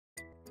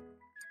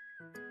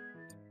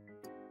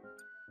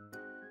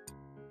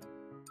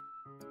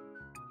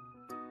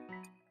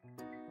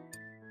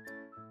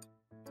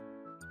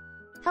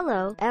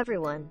Hello,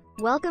 everyone.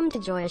 Welcome to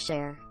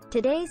Joyoshare.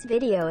 Today's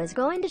video is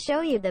going to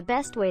show you the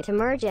best way to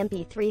merge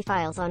MP3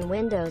 files on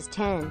Windows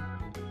 10.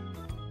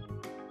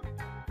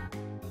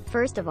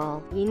 First of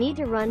all, you need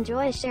to run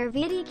Joyoshare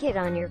VidiKit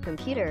on your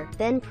computer,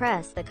 then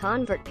press the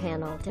Convert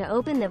panel to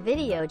open the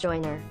video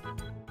joiner.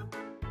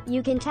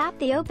 You can tap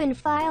the Open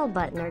File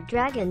button or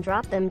drag and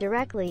drop them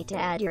directly to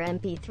add your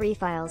MP3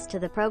 files to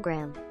the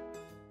program.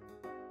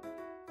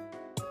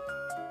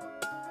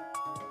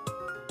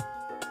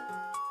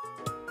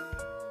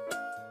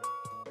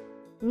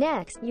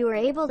 Next, you are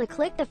able to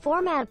click the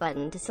Format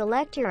button to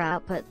select your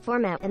output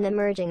format and the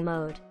merging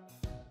mode.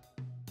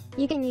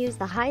 You can use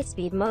the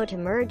high-speed mode to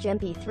merge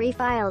MP3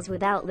 files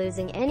without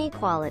losing any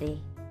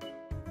quality.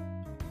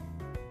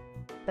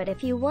 But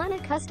if you want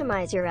to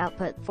customize your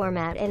output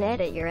format and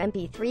edit your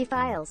MP3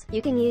 files,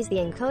 you can use the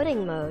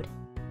encoding mode.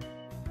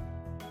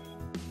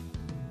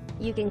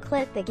 You can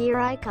click the gear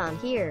icon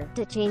here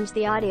to change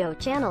the audio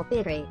channel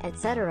bitrate,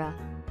 etc.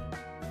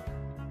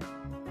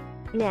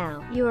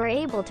 Now, you are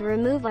able to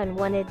remove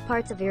unwanted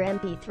parts of your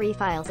MP3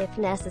 files if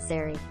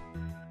necessary.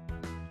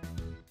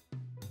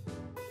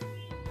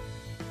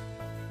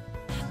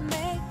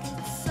 Make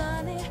it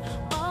sunny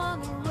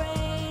on a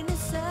rainy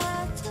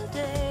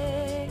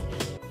Saturday.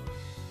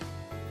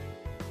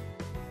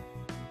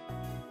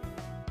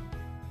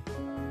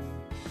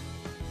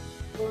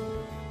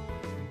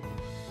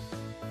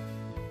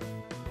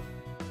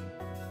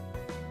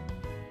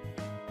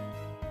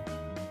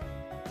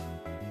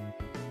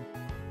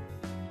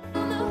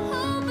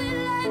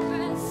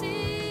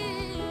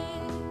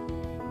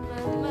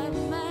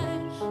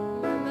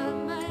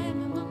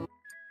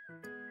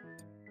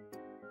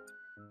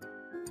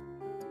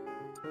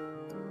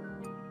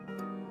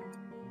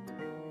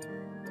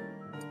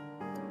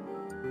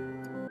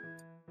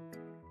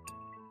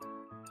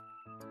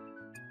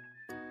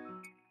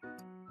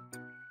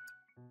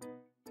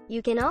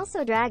 You can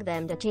also drag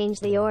them to change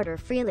the order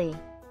freely.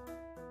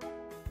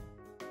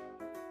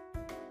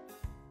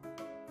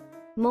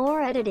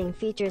 More editing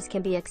features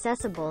can be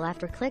accessible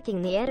after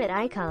clicking the edit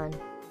icon.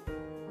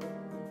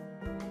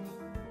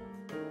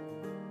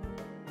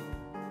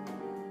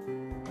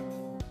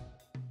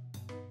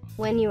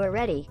 When you are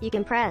ready, you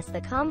can press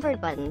the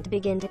Convert button to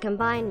begin to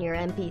combine your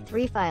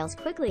MP3 files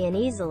quickly and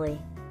easily.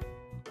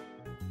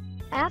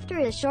 After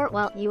a short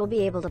while, you will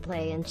be able to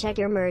play and check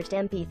your merged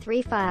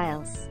MP3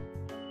 files.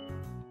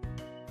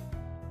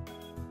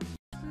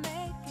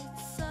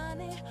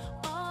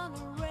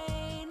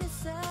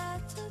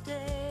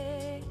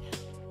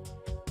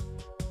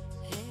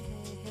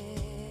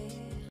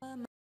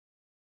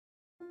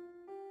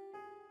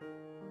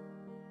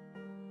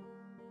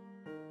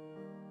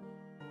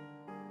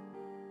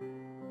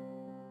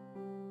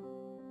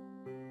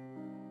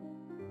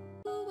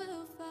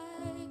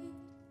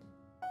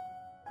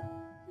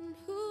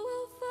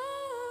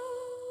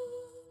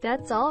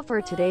 That's all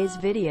for today's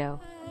video.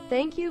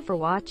 Thank you for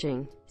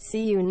watching.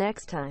 See you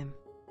next time.